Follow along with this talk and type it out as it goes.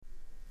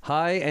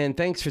Hi, and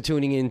thanks for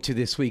tuning in to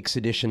this week's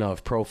edition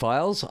of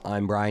Profiles.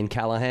 I'm Brian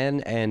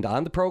Callahan, and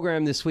on the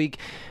program this week,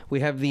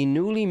 we have the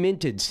newly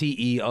minted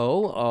CEO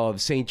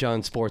of St.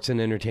 John Sports and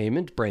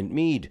Entertainment, Brent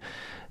Meade.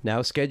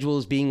 Now,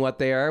 schedules being what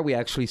they are, we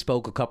actually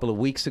spoke a couple of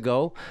weeks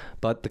ago,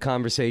 but the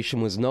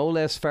conversation was no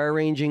less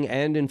far-ranging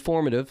and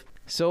informative.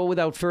 So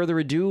without further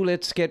ado,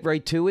 let's get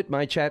right to it.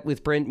 My chat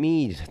with Brent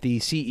Meade, the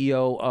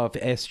CEO of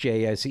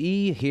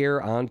SJSE, here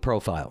on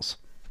Profiles.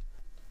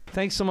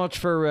 Thanks so much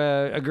for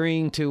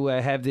agreeing to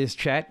have this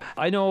chat.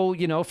 I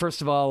know,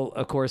 first of all,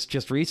 of course,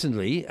 just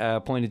recently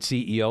appointed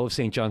CEO of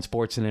St. John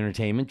Sports and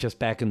Entertainment just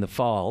back in the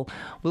fall.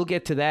 We'll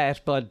get to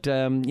that, but,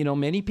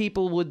 many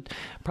people would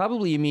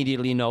probably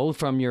immediately know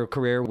from your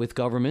career with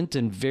government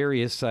and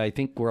various, I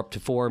think we're up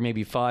to 4,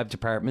 maybe 5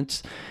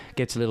 departments.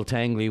 Gets a little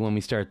tangly when we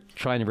start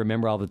trying to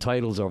remember all the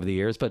titles over the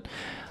years. But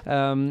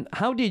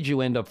how did you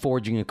end up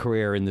forging a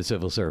career in the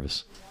civil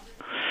service?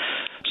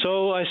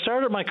 So I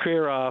started my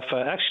career off,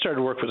 actually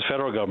started work with the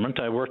federal government.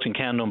 I worked in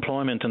Canada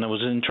Employment, and I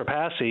was in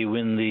Trapassi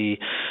when the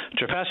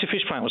Trapassi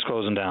fish plant was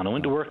closing down. I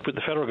went to work with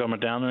the federal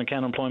government down there in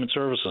Canada Employment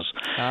Services.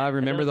 I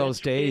remember those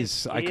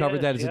days. I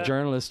covered that as a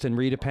journalist, and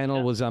Rita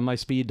Pennell was on my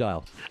speed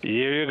dial.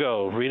 Here you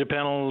go. Rita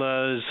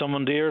Pennell is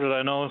someone dear that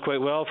I know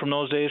quite well from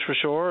those days for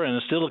sure, and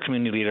is still a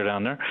community leader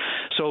down there.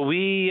 So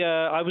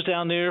I was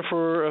down there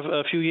for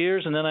a few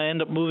years, and then I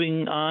ended up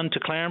moving on to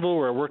Clarenville,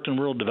 where I worked in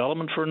rural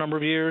development for a number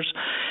of years.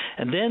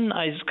 And then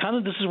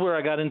this is where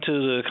I got into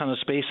the kind of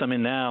space I'm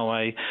in now.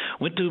 I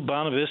went to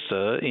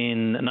Bonavista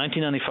in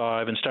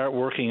 1995 and started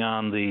working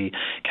on the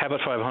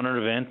Cabot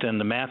 500 event and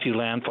the Matthew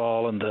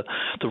landfall and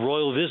the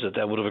royal visit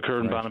that would have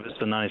occurred in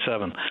Bonavista in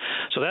 97.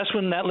 So that's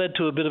when that led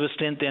to a bit of a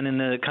stint then in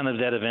the kind of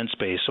that event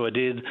space. So I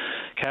did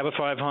Cabot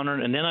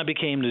 500, and then I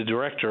became the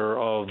director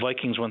of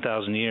Vikings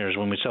 1,000 Years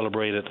when we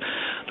celebrated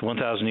the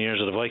 1,000 years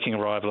of the Viking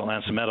arrival at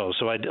Lansing Meadows.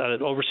 So I'd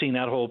overseen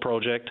that whole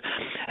project.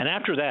 And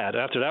after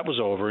that was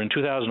over, in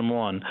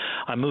 2001,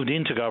 I moved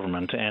into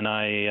government, and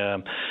I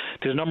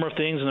did a number of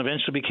things and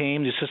eventually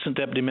became the Assistant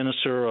Deputy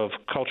Minister of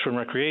Culture and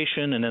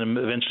Recreation, and then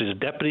eventually the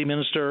Deputy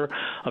Minister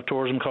of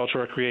Tourism, Culture,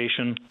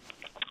 Recreation.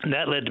 And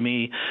that led to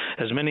me,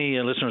 as many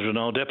listeners would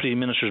know, deputy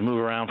ministers move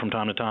around from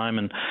time to time,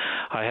 and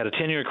I had a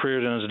 10-year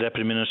career then as a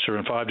deputy minister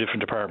in 5 different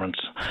departments.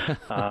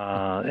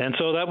 And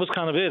so that was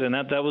kind of it, and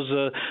that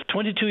was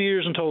 22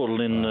 years in total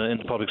in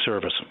the public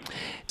service.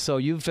 So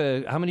you've,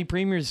 how many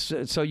premiers?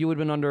 So you would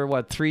have been under,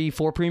 3,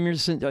 4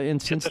 premiers since then?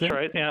 That's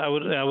right, yeah, I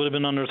would have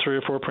been under 3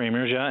 or 4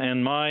 premiers, yeah.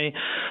 And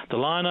the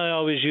line I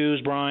always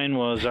used, Brian,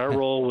 was our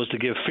role was to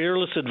give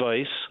fearless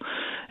advice,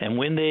 and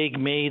when they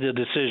made a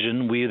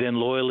decision, we then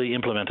loyally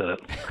implemented it.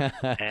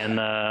 And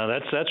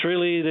that's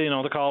really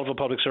the call of a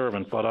public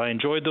servant. But I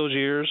enjoyed those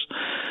years.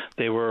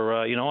 They were,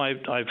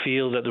 I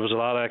feel that there was a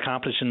lot I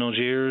accomplished in those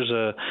years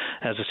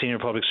as a senior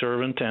public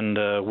servant, and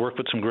worked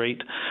with some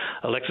great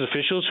elected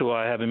officials who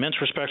I have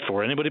immense respect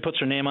for. Anybody puts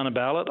their name on a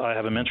ballot, I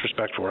have immense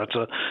respect for. It's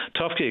a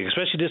tough gig,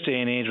 especially this day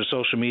and age with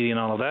social media and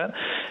all of that.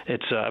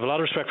 I have a lot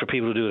of respect for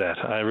people who do that.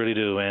 I really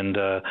do, and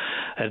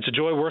it's a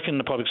joy working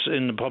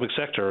in the public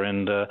sector.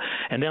 And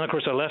then, of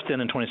course, I left in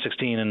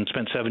 2016 and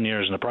spent 7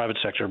 years in the private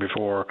sector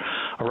before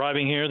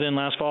arriving here then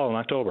last fall in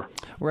October.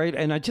 Right,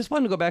 and I just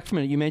wanted to go back for a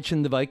minute. You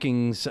mentioned the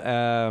Vikings,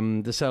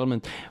 the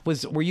settlement.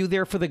 Were you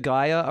there for the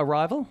Gaia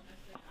arrival?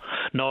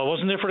 No, I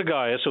wasn't there for the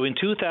Gaia. So in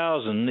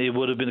 2000,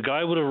 the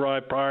Gaia would have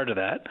arrived prior to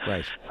that.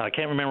 Right. I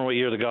can't remember what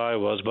year the Gaia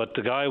was, but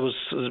the Gaia was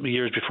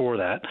years before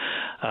that,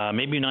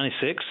 maybe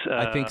 96.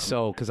 I think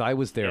so, because I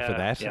was there for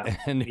that. Yeah,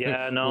 and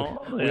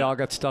we all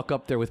got stuck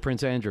up there with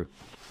Prince Andrew.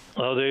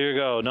 Oh, there you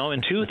go. No,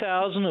 in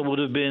 2000, it would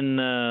have been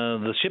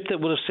the ship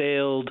that would have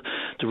sailed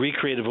the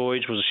recreated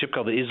voyage was a ship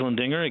called the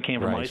Islandinger. It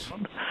came from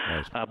Iceland.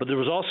 Right. But there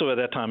was also at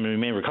that time, you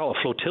may recall,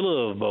 a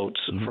flotilla of boats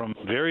from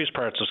various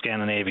parts of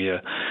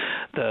Scandinavia.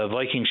 The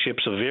Viking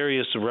ships of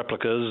various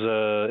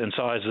replicas and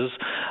sizes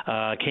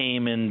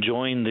came and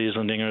joined the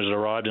Islandingers that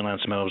arrived in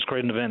Lansing Meadows. It was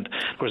quite an event.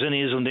 Of course, then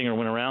the Islandinger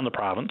went around the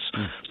province,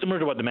 similar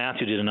to what the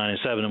Matthew did in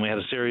 97, and we had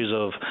a series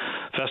of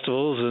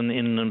festivals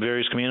in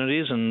various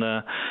communities and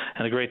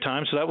a great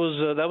time. So that was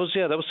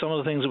some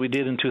of the things that we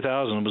did in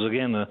 2000. It was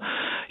again,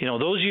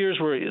 those years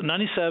were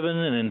 97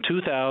 and in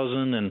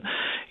 2000, and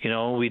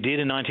we did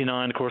in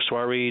 99, of course,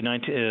 Soiree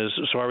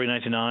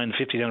 99,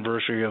 50th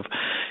anniversary of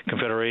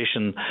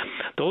Confederation.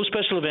 Those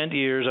special event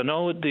years, I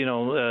know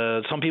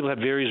some people have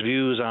various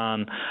views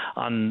on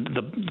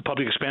the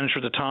public expenditure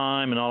at the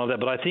time and all of that,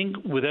 but I think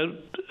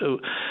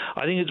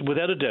it's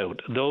without a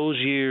doubt those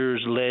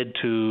years led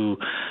to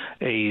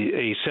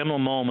a seminal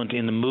moment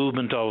in the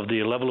movement of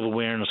the level of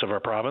awareness of our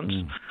province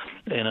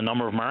in a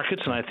number of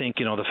markets. And I think,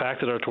 the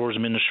fact that our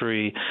tourism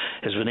industry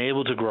has been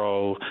able to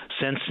grow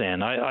since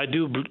then, I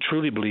do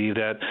truly believe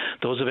that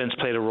those events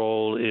played a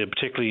role,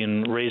 particularly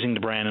in raising the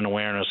brand and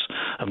awareness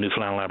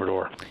Newfoundland and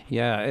Labrador.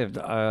 Yeah,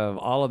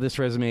 all of this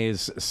resume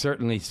is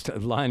certainly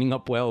lining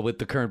up well with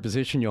the current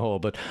position you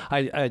hold. But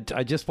I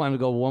just want to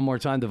go one more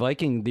time. The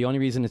Viking. The only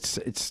reason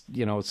it's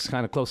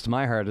kind of close to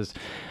my heart is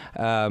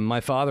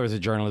my father, as a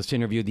journalist,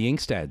 interviewed the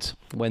Inkstads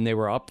when they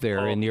were up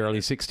there in the early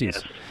 '60s.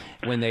 Yes.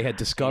 When they had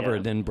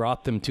discovered and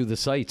brought them to the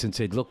sites and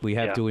said, look, we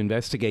have to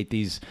investigate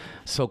these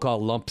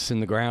so-called lumps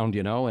in the ground,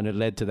 and it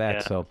led to that.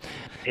 Yeah. So,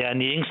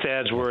 and the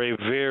Inkstads were a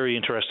very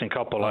interesting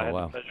couple. I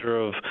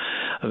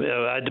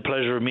had the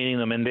pleasure of meeting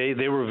them, and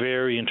they were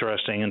very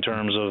interesting in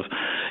terms of,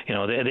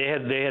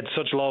 they had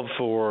such love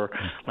for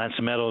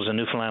Lansing Meadows and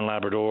Newfoundland and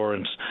Labrador,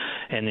 and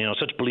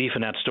such belief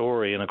in that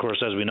story. And of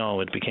course, as we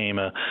know, it became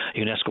a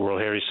UNESCO World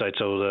Heritage Site.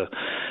 So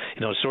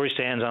the story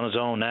stands on its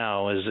own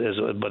now,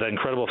 but an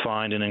incredible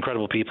find and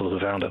incredible people who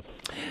found it.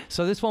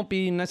 So this won't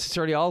be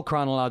necessarily all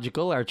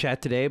chronological, our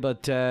chat today,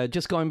 but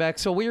just going back.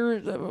 So where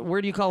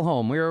do you call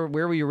home? Where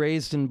were you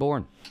raised and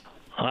born?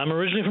 I'm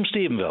originally from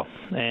Stephenville,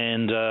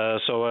 and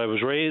so I was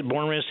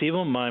born and raised in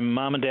Stephenville. My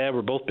mom and dad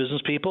were both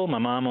business people. My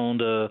mom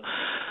owned a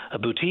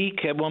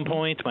boutique at one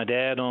point. My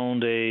dad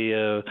owned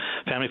a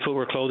family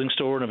footwear clothing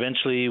store, and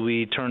eventually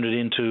we turned it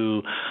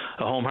into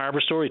a home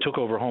hardware store. He took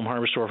over a home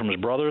hardware store from his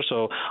brother.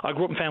 So I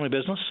grew up in family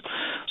business.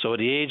 So at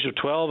the age of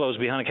 12, I was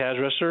behind a cash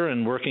register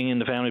and working in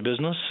the family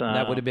business.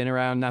 That would have been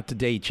around, not to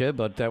date you,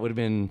 but that would have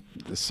been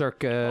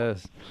circa...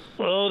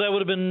 Well, that would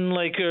have been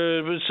like,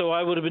 so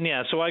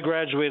I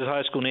graduated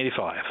high school in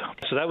 85.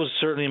 So that was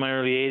certainly in my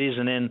early 80s.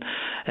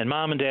 And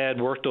Mom and Dad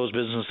worked those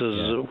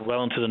businesses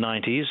well into the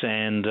 90s.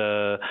 And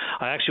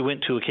I actually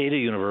went to Acadia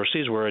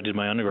University, where I did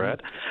my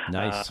undergrad.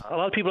 Nice. A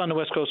lot of people on the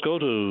West Coast go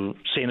to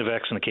St. FX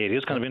and Acadia.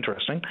 It's kind of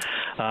interesting.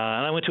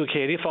 And I went to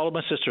Acadia, followed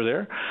my sister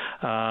there,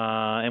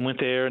 and went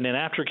there. And then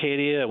after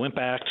Acadia, I went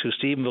back to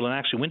Stephenville and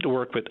actually went to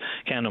work with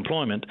Canada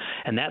Employment.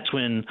 And that's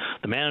when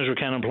the manager of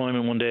Canada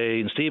Employment one day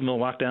in Stephenville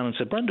walked down and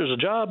said, Brent, there's a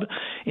job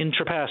in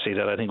Trepassey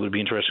that I think would be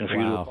interesting for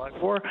you to apply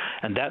for.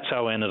 And that's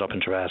how I ended up in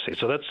Trepassey.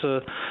 So that's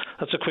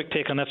a quick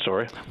take on that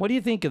story. What do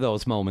you think of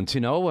those moments?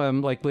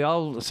 Like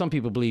some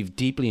people believe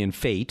deeply in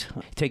fate.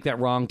 Take that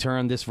wrong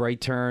turn, this right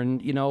turn.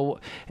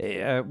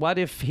 What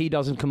if he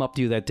doesn't come up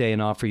to you that day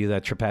and offer you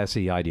that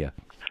Trepassey idea?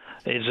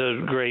 It's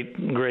a great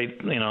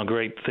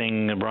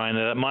thing,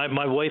 Brian.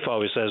 My wife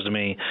always says to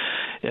me,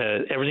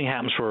 everything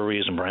happens for a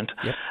reason, Brent.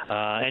 Yep.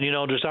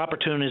 And there's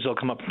opportunities that'll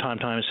come up from time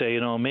to time and say,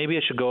 maybe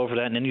I should go for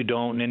that, and then you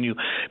don't, and then you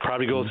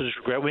probably go through this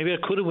regret. Maybe I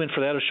could have went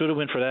for that or should have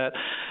went for that.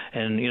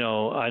 And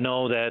I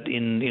know that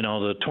in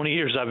the 20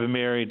 years I've been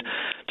married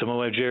to my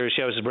wife Jerry,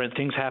 she always says, Brent,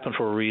 things happen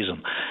for a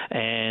reason,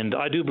 and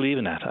I do believe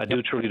in that. I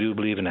do truly do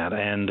believe in that.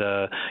 And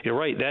you're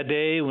right. That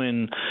day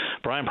when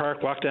Brian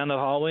Park walked down the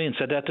hallway and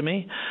said that to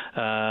me,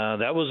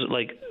 that was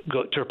like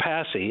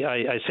Trepassey.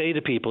 I say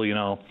to people,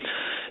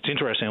 it's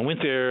interesting. I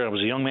went there. I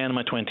was a young man in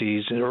my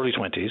early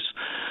 20s.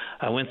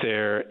 I went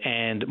there,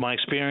 and my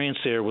experience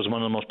there was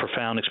one of the most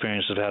profound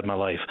experiences I've had in my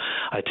life.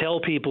 I tell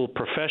people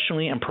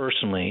professionally and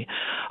personally,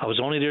 I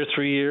was only there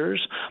 3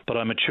 years, but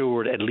I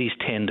matured at least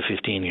 10 to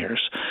 15 years.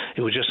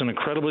 It was just an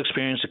incredible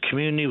experience. The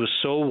community was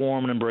so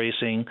warm and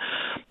embracing.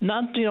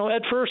 Not,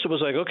 at first it was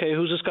like, okay,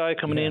 who's this guy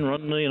coming in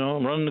running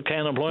the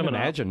Canada Employment?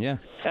 Imagine, yeah.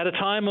 At a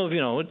time of,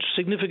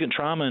 significant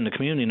trauma in the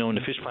community, knowing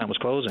the fish plant was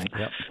closing.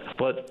 Yep.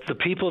 But the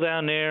people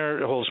down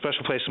there hold a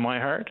special place in my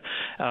heart,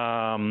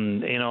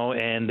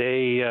 and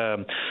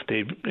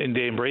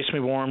they embraced me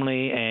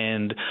warmly,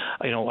 and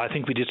I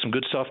think we did some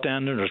good stuff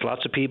down there. There's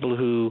lots of people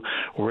who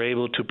were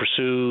able to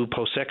pursue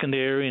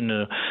post-secondary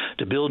and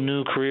to build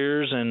new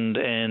careers, and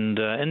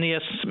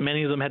yes,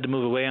 many of them had to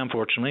move away,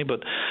 unfortunately.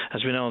 But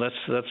as we know,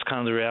 that's kind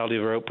of the reality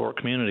of our outport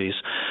communities.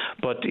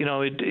 But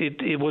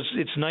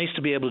it's nice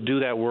to be able to do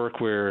that work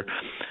where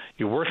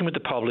you're working with the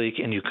public,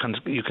 and you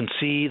can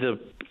see the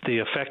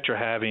effect you're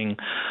having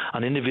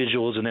on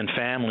individuals and then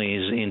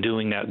families in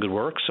doing that good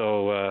work.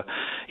 So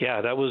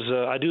that was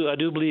I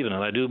do believe in it.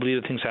 I do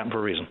believe that things happen for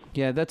a reason.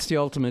 Yeah, that's the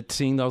ultimate,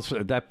 seeing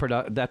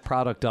that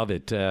product of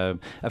it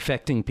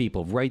affecting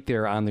people right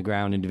there on the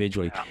ground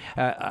individually.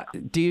 Yeah.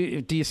 Do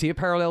you see a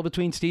parallel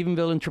between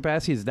Stephenville and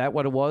Trepassey? Is that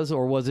what it was,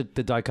 or was it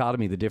the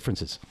dichotomy, the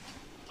differences?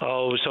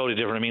 Oh, it was totally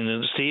different. I mean,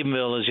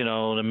 Stephenville is,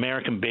 an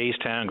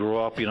American-based town. Grew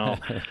up in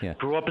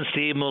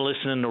Stephenville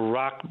listening to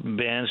rock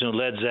bands,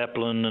 Led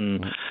Zeppelin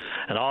and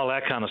all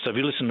that kind of stuff.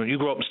 You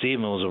grew up in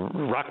Stephenville, it was a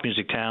rock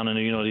music town, and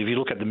if you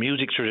look at the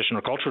music tradition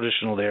or cultural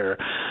tradition there,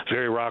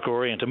 very rock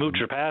oriented. Moved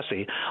to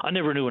Trepassey, I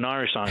never knew an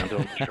Irish song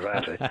until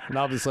Trepassey. And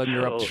all of a sudden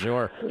you're up the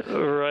shore.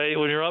 Right,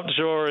 when you're up the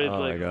shore, it's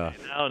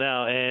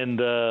now, and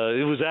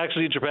it was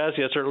actually in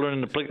Trepassey I started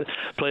learning to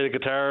play the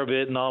guitar a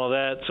bit and all of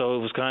that. So it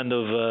was kind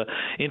of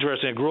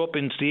interesting. I grew up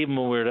in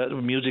Stephenville, where that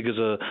music is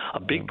a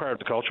big part of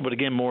the culture, but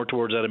again more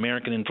towards that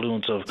American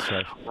influence of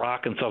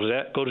rock and stuff like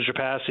that. Go to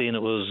Trepassey, and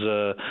it was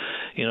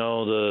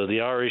the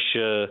Irish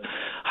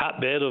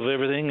hotbed of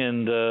everything,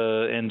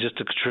 and just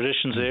the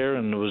traditions there,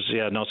 and it was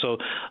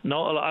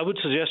I would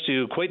suggest to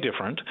you quite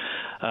different.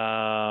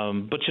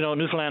 But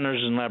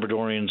Newfoundlanders and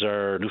Labradorians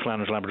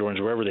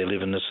wherever they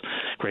live in this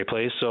great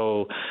place.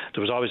 So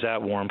there was always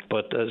that warmth,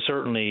 but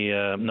certainly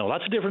no,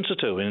 lots of differences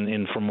too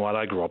in from what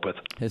I grew up with.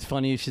 It's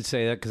funny you should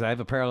say that, because I have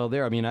a parallel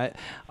there. I mean,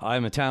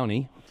 I'm a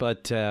townie,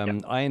 but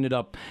I ended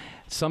up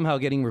somehow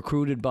getting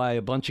recruited by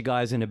a bunch of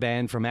guys in a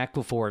band from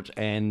Aquafort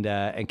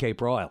and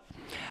Cape Royal.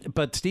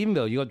 But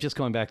Stephenville, just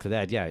going back to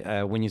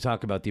that, when you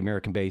talk about the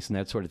American base and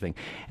that sort of thing,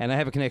 and I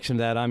have a connection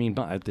to that. I mean,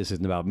 this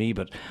isn't about me,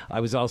 but I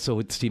was also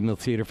at the Stephenville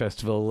Theatre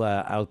Festival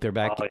out there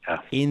back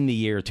in the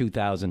year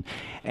 2000,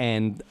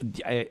 and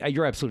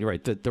you're absolutely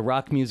right. The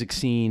rock music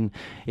scene,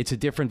 it's a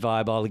different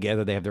vibe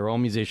altogether. They have their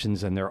own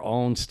musicians and their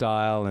own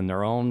style and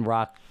their own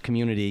rock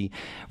community.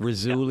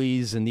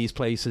 Rizzuli's and these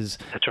places,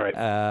 that's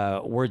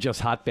right, were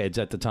just hotbeds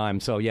at the time.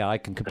 So yeah, I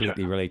can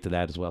completely relate to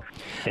that as well.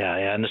 Yeah,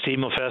 and the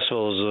Stephenville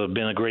Festival has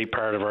been a great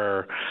part of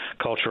our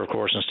culture, of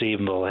course, in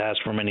Stephenville. It has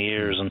for many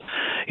years, and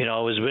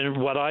it's been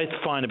what I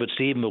find about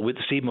Stephenville, with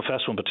the Stephenville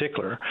Festival in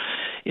particular,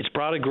 it's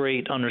brought a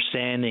great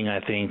understanding, I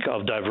think,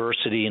 of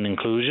diversity and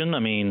inclusion. I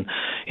mean,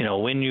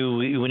 when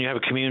you have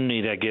a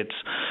community that gets,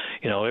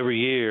 every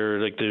year,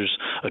 like there's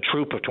a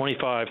troupe of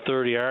 25,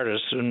 30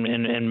 artists, and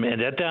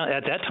at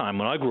that time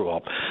when I grew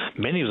up,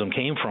 many of them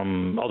came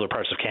from other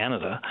parts of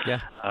Canada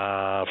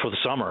for the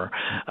summer.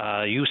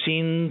 You've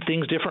seen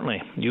things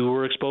differently. You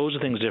were exposed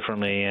to things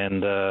differently,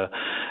 and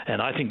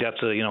I think that's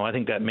I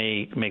think that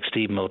makes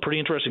Stephenville a pretty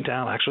interesting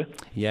town, actually.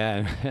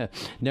 Yeah,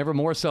 never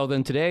more so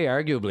than today,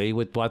 arguably,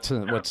 with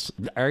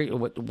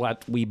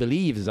what we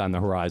believe is on the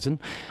horizon.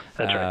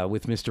 That's right.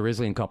 With Mr.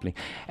 Risley and Company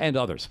and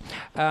others.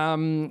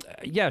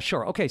 Yeah,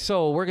 sure. Okay,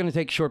 so we're going to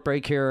take a short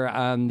break here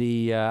on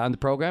the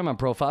program on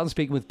Profiles. I'm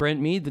speaking with Brent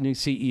Meade, the new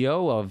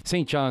CEO of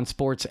St. John's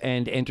Sports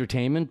and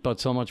Entertainment, but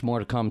so much more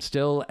to come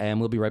still, and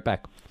we'll be right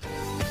back.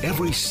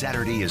 Every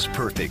Saturday is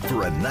perfect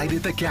for a night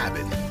at the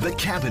cabin. The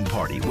Cabin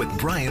Party with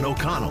Brian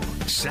O'Connell.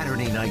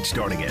 Saturday night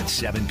starting at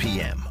 7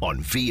 p.m. on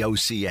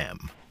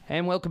VOCM.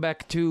 And welcome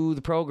back to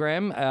the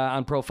program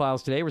on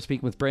Profiles today. We're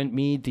speaking with Brent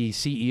Meade, the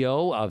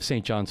CEO of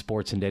St. John's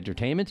Sports and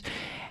Entertainment.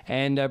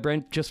 And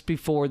Brent, just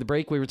before the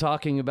break, we were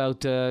talking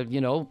about,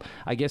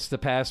 I guess the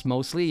past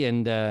mostly,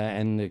 and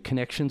the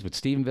connections with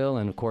Stephenville,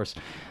 and of course,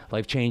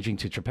 life-changing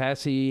to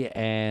Trepassey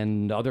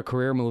and other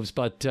career moves.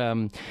 But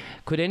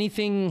could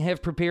anything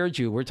have prepared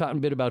you? We're talking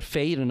a bit about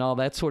fate and all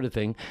that sort of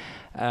thing.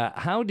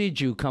 How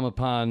did you come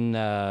upon,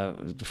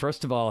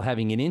 first of all,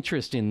 having an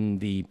interest in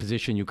the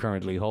position you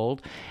currently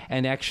hold,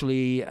 and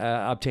actually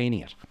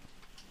obtaining it?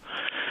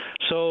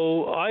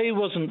 So I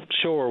wasn't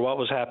sure what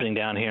was happening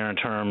down here in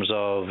terms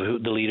of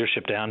the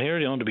leadership down here,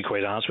 to be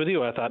quite honest with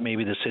you. I thought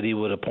maybe the city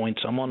would appoint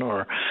someone,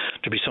 or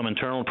there'd be some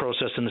internal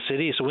process in the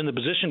city. So when the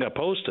position got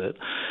posted,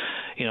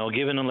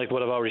 given like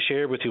what I've already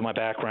shared with you, my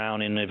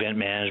background in event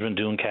management,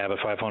 doing Cabot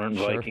 500 and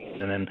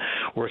Viking, and then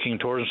working in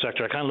the tourism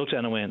sector, I kind of looked at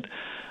it and went,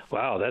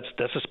 wow,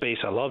 that's a space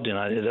I loved in.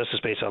 That's a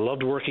space I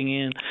loved working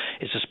in.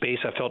 It's a space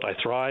I felt I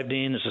thrived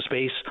in. It's a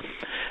space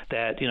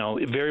that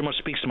it very much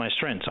speaks to my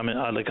strengths. I mean,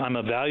 I'm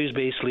a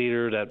values-based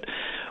leader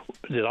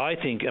that I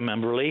think I'm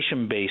a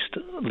relation-based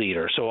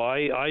leader. So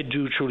I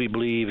do truly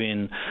believe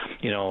in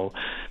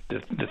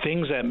the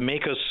things that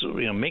make us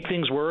make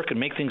things work and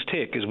make things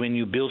tick is when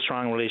you build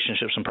strong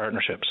relationships and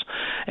partnerships.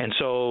 And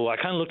so I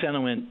kind of looked at it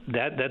and went,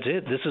 that's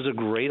it. This is a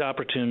great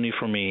opportunity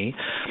for me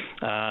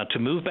to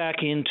move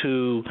back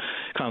into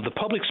kind of the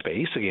public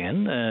space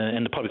again,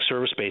 and the public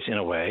service space in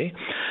a way,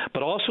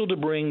 but also to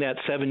bring that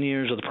 7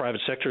 years of the private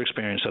sector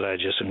experience that I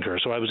just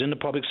incurred. So I was in the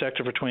public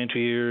sector for 22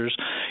 years,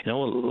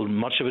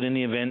 much of it in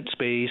the event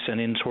space and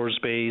in tourism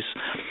space.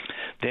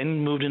 Then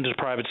moved into the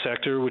private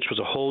sector, which was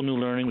a whole new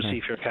learning with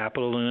Seafair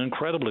Capital, and an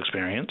incredible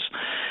experience.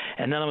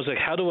 And then I was like,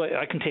 how do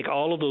I can take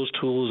all of those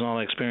tools and all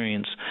that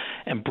experience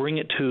and bring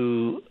it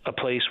to a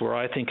place where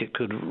I think it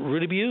could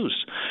really be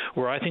used,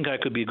 where I think I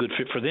could be a good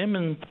fit for them,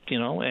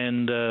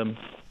 and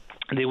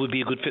they would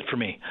be a good fit for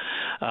me.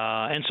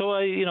 And so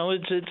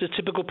it's a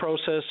typical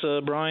process,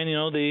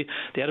 Brian. They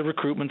had a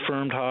recruitment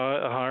firm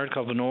hired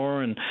called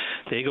Venor, and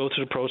they go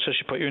through the process.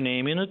 You put your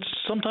name in. It's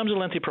sometimes a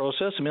lengthy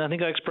process. I mean, I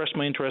think I expressed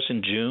my interest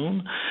in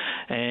June,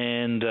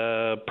 and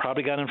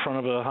probably got in front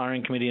of a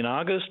hiring committee in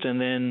August, and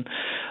then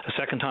a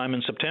second time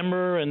in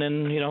September, and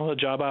then a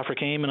job offer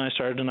came, and I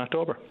started in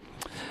October.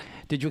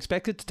 Did you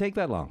expect it to take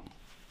that long?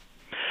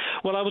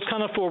 Well, I was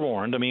kind of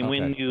forewarned. I mean,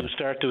 when you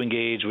start to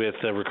engage with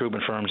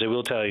recruitment firms, they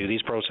will tell you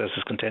these processes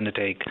can tend to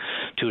take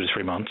 2 to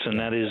 3 months, and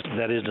that is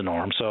the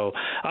norm. So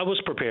I was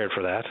prepared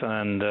for that,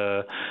 and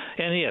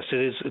yes,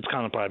 it's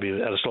kind of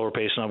probably at a slower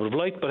pace than I would have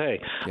liked, but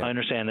hey, I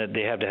understand that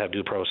they have to have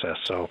due process.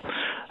 So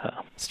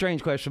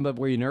strange question, but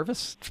were you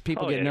nervous?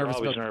 People get nervous.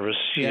 You're always nervous.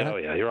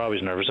 Yeah, you're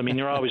always nervous. I mean,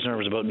 you're always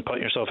nervous about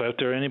putting yourself out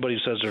there. Anybody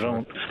who says they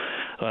don't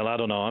Well, I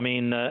don't know. I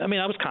mean,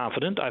 I was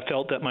confident. I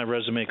felt that my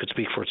resume could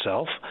speak for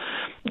itself.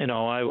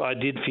 I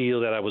did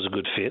feel that I was a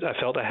good fit. I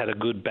felt I had a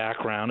good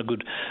background, a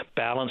good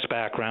balanced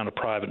background of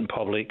private and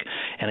public.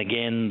 And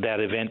again, that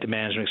event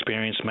management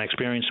experience, my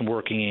experience in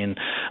working in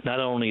not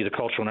only the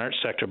cultural and arts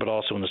sector, but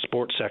also in the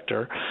sports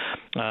sector,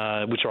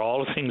 which are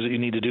all the things that you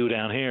need to do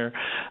down here.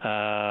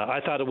 I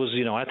thought it was,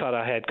 I thought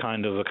I had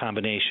kind of a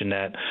combination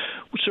that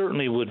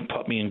certainly would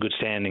put me in good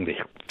standing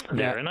there.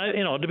 Yeah. And I,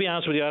 to be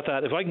honest with you, I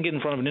thought if I can get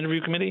in front of an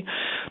interview committee,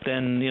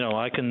 then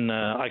I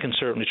can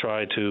certainly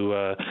try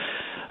to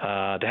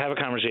have a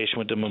conversation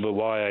with them about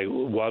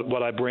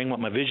what I bring, what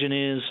my vision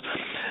is,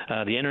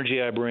 the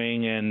energy I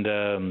bring,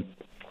 and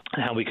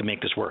how we can make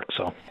this work.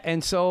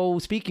 So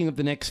speaking of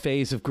the next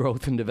phase of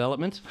growth and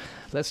development,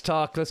 let's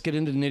get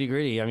into the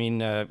nitty-gritty. I mean,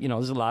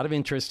 there's a lot of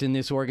interest in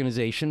this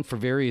organization for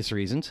various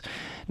reasons,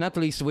 not the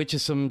least of which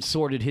is some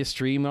sordid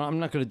history. I'm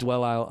not going to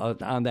dwell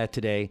on that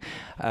today.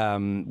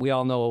 We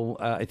all know,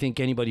 I think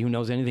anybody who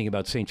knows anything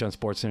about St. John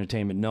Sports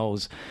Entertainment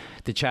knows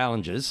the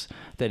challenges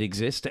that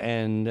exist,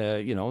 and,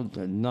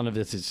 none of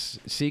this is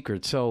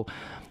secret. So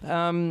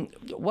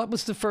what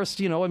was the first,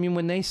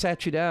 when they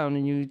sat you down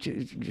and you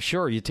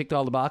ticked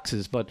all the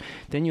boxes, but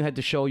then you had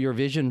to show your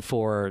vision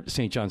for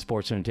St. John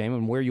Sports Entertainment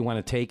and where you want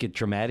to take it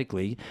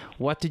dramatically.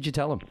 What did you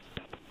tell them?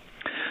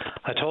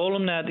 I told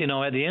them that,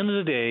 at the end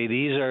of the day,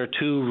 these are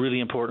two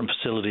really important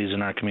facilities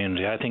in our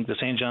community. I think the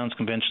St. John's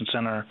Convention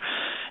Center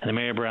and the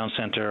Mary Brown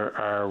Center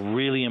are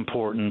really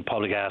important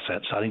public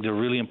assets. I think they're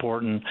really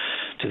important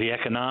to the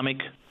economic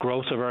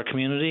growth of our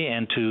community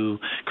and to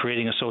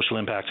creating a social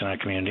impact in our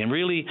community. And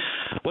really,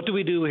 what do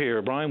we do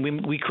here, Brian?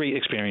 We create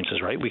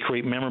experiences, right? We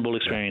create memorable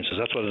experiences.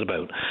 That's what it's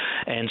about.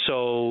 And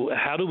so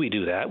how do we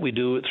do that? We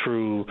do it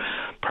through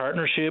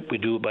partnership. We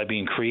do it by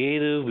being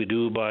creative. We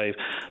do it by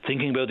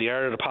thinking about the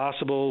art of the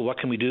possible. What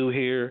can we do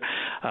here?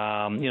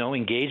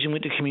 Engaging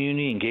with the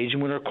community,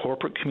 engaging with our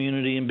corporate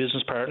community and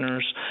business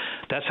partners.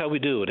 That's how we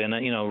do it. And,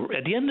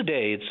 at the end of the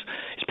day,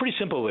 it's pretty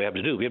simple what we have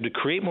to do. We have to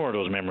create more of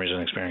those memories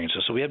and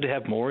experiences. So we have to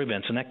have more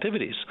events and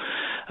activities.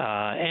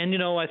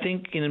 I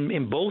think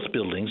in both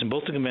buildings, in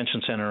both the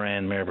Convention Center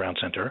and Mary Brown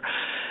Center,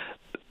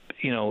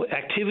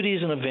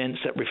 activities and events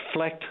that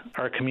reflect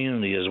our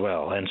community as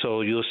well. And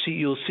so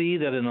you'll see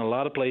that in a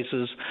lot of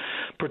places,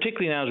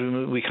 particularly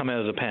now as we come out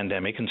of the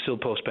pandemic and still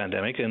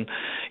post-pandemic, and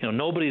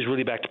nobody's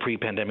really back to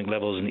pre-pandemic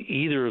levels in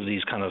either of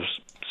these kind of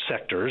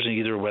sectors,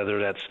 either whether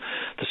that's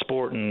the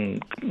sport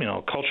and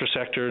culture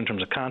sector in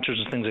terms of concerts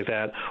and things like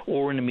that,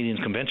 or in the media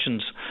and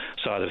conventions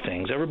side of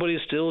things. Everybody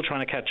is still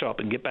trying to catch up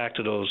and get back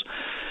to those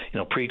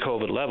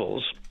pre-COVID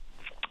levels.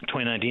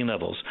 2019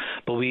 levels,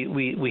 but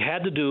we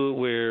had to do it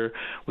where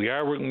we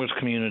are working with the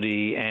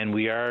community and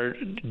we are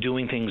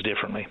doing things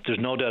differently. There's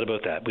no doubt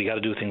about that. We got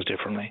to do things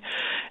differently,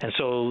 and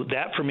so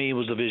that for me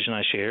was the vision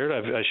I shared.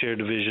 I shared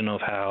the vision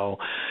of how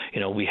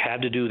we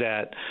had to do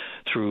that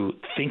through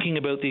thinking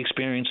about the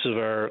experience of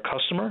our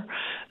customer,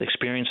 the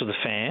experience of the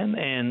fan,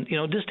 and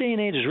this day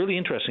and age is really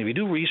interesting. If you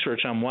do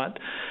research on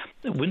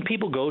when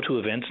people go to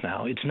events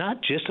now, it's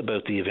not just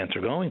about the event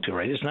they're going to,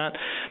 right? It's not,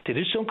 they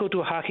just don't go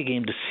to a hockey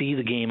game to see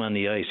the game on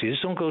the ice. They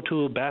just don't go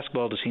to a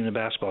basketball to see the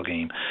basketball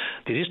game.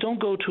 They just don't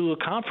go to a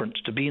conference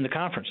to be in the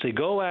conference. They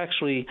go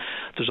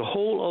there's a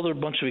whole other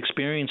bunch of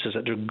experiences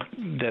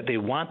that they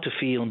want to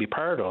feel and be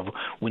part of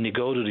when they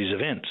go to these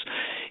events.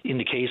 In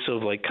the case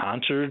of like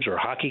concerts or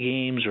hockey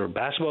games or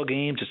basketball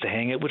games, it's to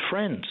hang out with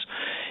friends.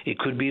 It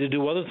could be to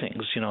do other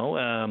things,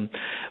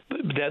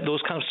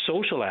 those kind of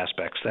social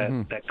aspects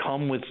that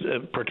come with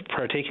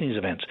partaking in these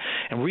events.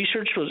 And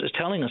research is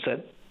telling us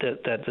that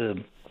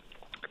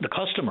the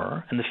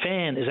customer and the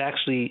fan is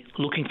actually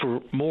looking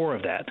for more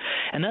of that.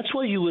 And that's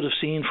why you would have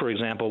seen, for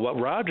example, what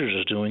Rogers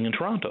is doing in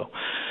Toronto.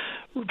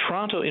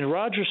 In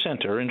Rogers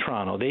Centre in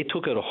Toronto, they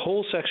took out a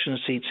whole section of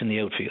seats in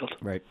the outfield.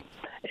 Right.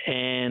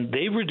 And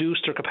they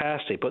reduced their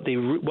capacity, but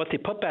what they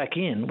put back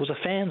in was a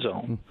fan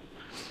zone.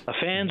 A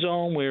fan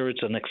zone where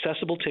it's an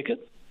accessible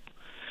ticket.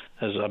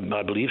 As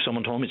I believe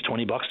someone told me, it's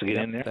 $20 to get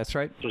in there. That's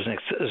right. So it's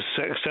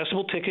an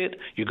accessible ticket.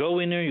 You go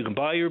in there, you can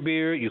buy your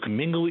beer, you can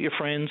mingle with your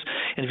friends.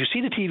 And if you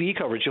see the TV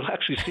coverage, you'll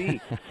actually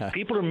see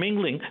people are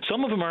mingling.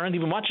 Some of them aren't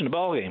even watching the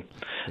ball game.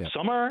 Yeah.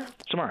 Some are.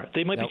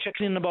 They might be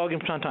checking in the ball game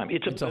from time to time.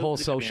 It's a whole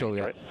social,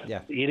 right?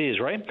 Yeah. It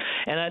is, right?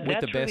 And with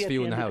the best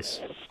view in the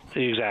house.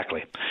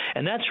 Exactly.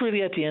 And that's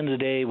really at the end of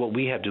the day what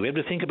we have to do. We have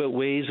to think about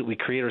ways that we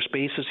create our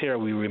spaces here,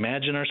 how we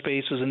reimagine our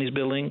spaces in these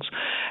buildings,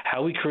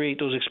 how we create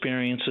those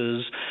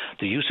experiences,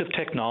 the use of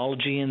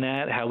technology in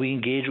that, how we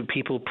engage with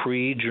people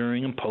pre,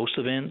 during, and post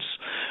events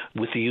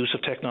with the use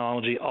of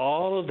technology.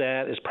 All of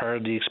that is part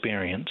of the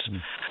experience.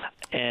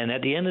 And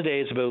at the end of the day,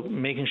 it's about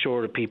making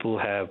sure that people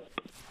have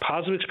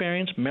positive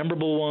experience,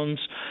 memorable ones,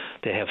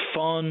 they have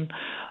fun,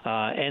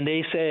 and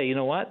they say, you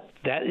know what,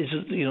 that is,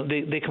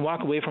 they can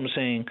walk away from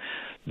saying,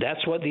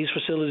 that's what these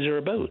facilities are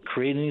about,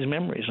 creating these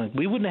memories. Like,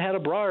 we wouldn't have had a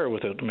Briar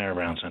without the Mary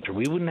Brown Center.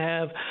 We wouldn't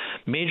have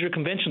major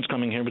conventions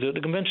coming here without the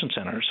Convention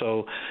Center.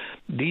 So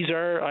these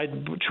are, I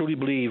truly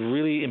believe,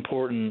 really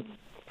important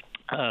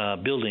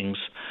buildings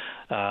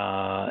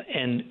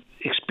and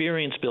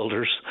experience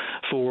builders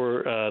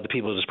for the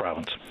people of this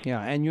province.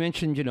 Yeah, and you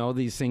mentioned,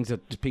 these things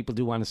that people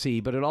do want to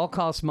see, but it all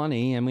costs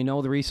money, and we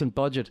know the recent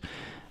budget,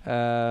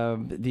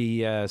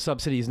 the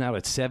subsidy is now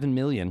at $7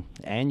 million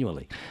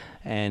annually.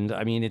 And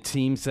I mean, it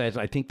seems that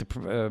I think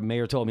the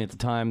mayor told me at the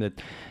time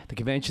that the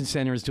convention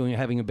center is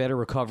having a better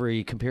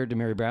recovery compared to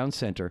Mary Brown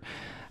Center.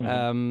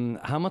 Mm-hmm.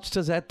 How much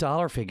does that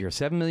dollar figure?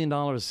 $7 million.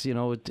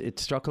 It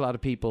struck a lot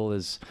of people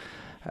as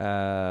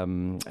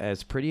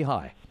pretty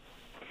high.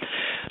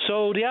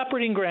 So the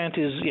operating grant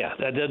is,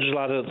 there's a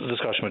lot of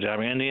discussion about that.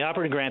 And the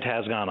operating grant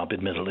has gone up,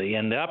 admittedly.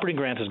 And the operating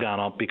grant has gone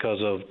up because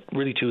of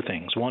really two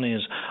things. One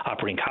is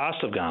operating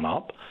costs have gone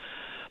up.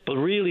 But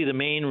really the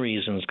main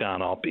reason it's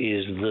gone up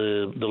is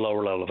the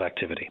lower level of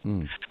activity.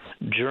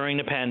 During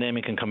the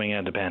pandemic and coming out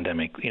of the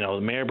pandemic,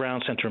 the Mayor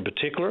Brown Centre in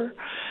particular,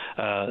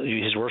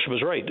 his worship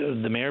was right.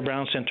 The Mayor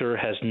Brown Centre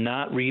has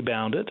not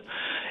rebounded,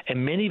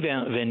 and many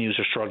venues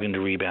are struggling to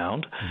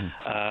rebound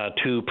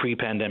to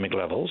pre-pandemic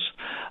levels.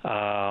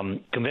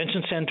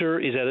 Convention Centre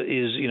is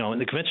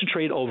the convention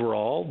trade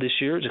overall this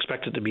year is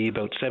expected to be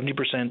about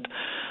 70%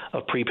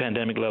 of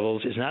pre-pandemic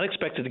levels. Is not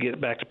expected to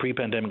get back to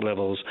pre-pandemic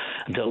levels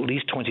until at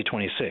least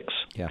 2026.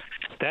 Yeah.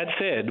 That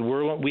said,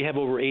 we have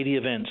over 80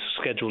 events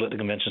scheduled at the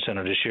Convention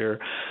Center this year.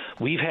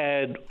 We've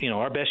had,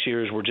 our best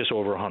years were just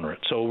over 100.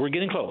 So we're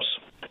getting close.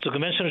 So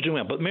Convention Center is doing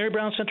well. But Mary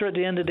Brown Centre, at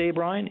the end of the day,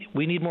 Brian,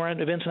 we need more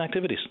events and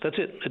activities. That's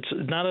it.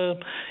 It's not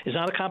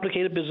a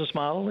complicated business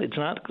model.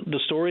 The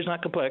story is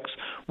not complex.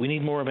 We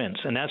need more events.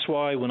 And that's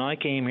why when I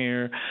came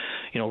here,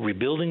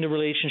 rebuilding the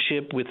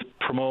relationship with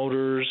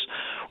promoters,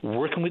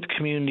 working with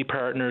community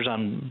partners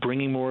on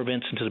bringing more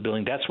events into the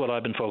building, that's what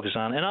I've been focused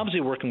on. And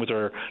obviously working with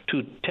our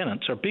two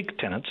tenants, our big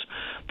tenants,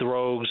 the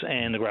Rogues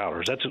and the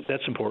Growlers.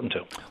 That's important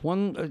too.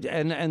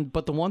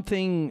 But the one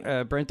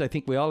thing, Brent, I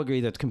think we all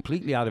agree that's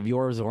completely out of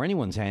yours or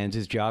anyone's hands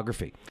is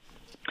geography.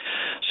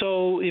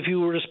 So if you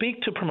were to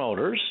speak to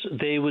promoters,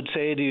 they would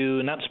say to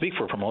you, not speak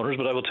for promoters,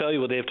 but I will tell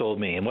you what they've told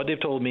me. And what they've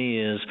told me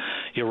is,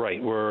 you're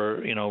right,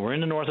 we're in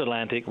the North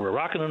Atlantic, we're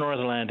rocking the North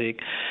Atlantic.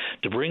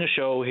 To bring a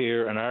show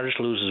here, an artist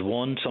loses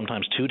 1,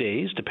 sometimes 2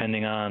 days,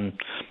 depending on,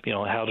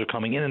 how they're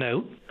coming in and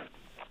out.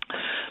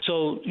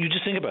 So you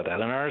just think about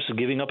that. An artist is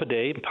giving up a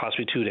day,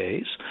 possibly 2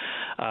 days.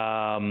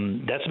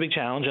 That's a big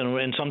challenge,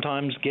 and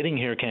sometimes getting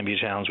here can be a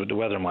challenge with the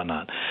weather and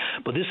whatnot.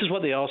 But this is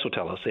what they also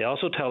tell us. They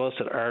also tell us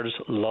that artists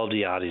love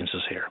the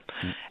audiences here.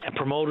 And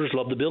promoters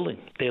love the building.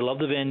 They love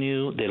the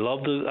venue. They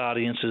love the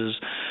audiences.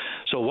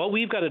 So what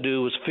we've got to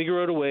do is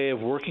figure out a way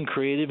of working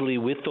creatively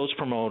with those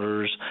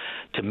promoters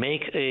to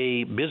make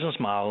a business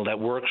model that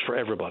works for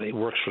everybody.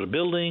 Works for the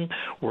building,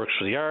 works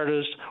for the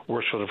artist,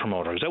 works for the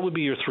promoters. That would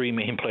be your three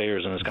main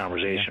players in this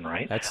conversation,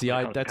 right? That's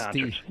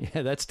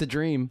the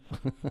dream.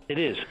 It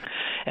is.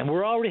 And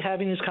we're already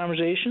having these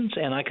conversations,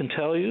 and I can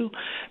tell you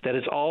that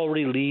it's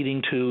already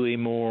leading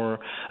to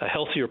a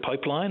healthier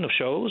pipeline of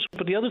shows.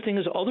 But the other thing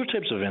is other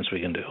types of events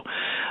we can do,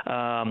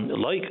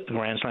 like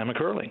Grand Slam of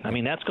curling. I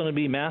mean, that's going to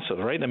be massive,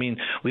 right? I mean,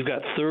 we've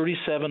got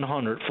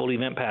 3,700 full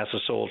event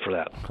passes sold for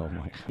that. Oh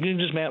my! You can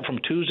just map from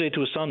Tuesday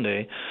to a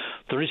Sunday,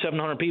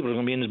 3,700 people are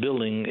going to be in this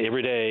building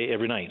every day,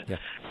 every night. Yeah.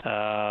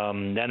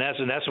 And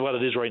that's what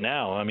it is right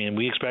now. I mean,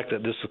 we expect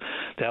that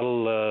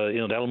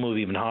that'll move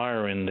even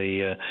higher in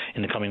the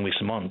coming weeks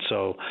and months.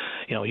 So,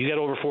 you get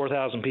over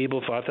 4,000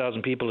 people,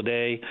 5,000 people a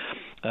day,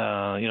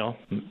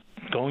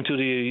 going to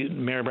the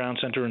Mary Brown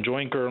Centre,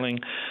 enjoying curling,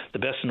 the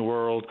best in the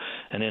world,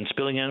 and then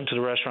spilling out to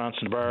the restaurants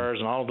and the bars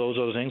and all of those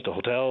other things, the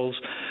hotels.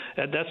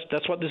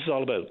 That's what this is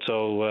all about.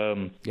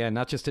 So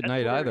not just at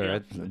night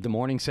either. The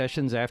morning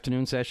sessions,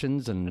 afternoon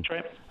sessions, and that's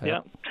right. Yeah.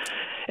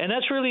 And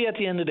that's really at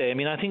the end of the day. I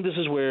mean, I think this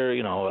is where,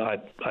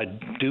 I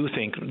do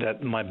think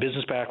that my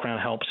business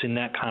background helps in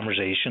that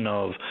conversation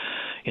of,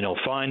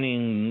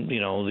 finding,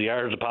 the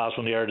art of the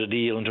possible and the art of the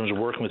deal in terms of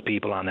working with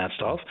people on that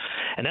stuff.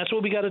 And that's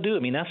what we got to do. I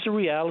mean, that's the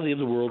reality of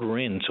the world we're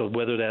in. So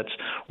whether that's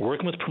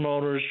working with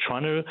promoters,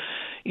 trying to,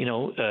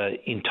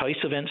 entice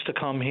events to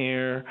come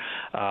here,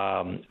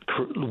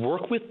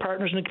 work with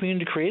partners in the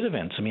community to create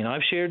events. I mean,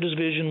 I've shared this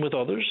vision with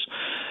others.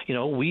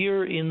 We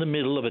are in the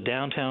middle of a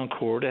downtown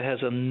core that has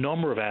a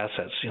number of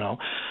assets.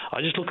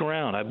 I just look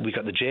around. We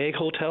got the Jag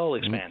Hotel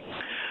expanding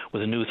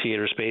with a new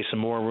theater space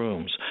and more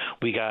rooms.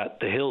 We got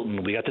the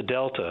Hilton. We got the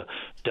Delta.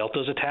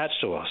 Delta's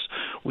attached to us.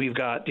 We've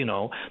got,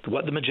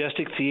 what the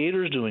Majestic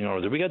Theater is doing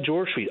over there. We got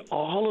George Street.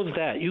 All of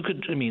that.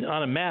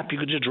 On a map, you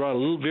could just draw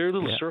a very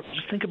little circle.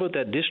 Just think about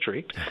that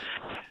district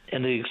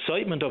and the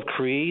excitement of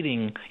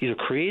either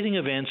creating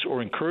events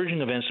or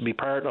encouraging events to be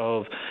part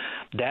of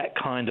that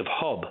kind of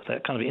hub,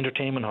 that kind of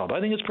entertainment hub. I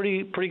think it's pretty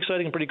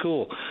exciting and pretty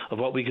cool of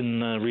what we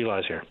can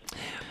realize here.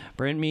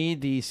 Brent Meade,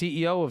 the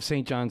CEO of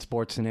St. John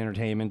Sports and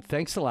Entertainment.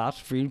 Thanks a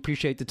lot. Really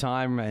appreciate the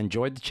time.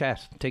 Enjoyed the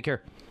chat. Take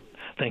care.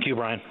 Thank you,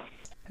 Brian.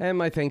 And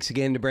my thanks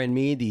again to Brent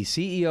Meade, the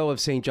CEO of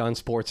St. John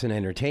Sports and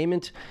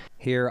Entertainment,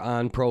 here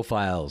on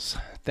Profiles.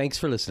 Thanks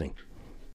for listening.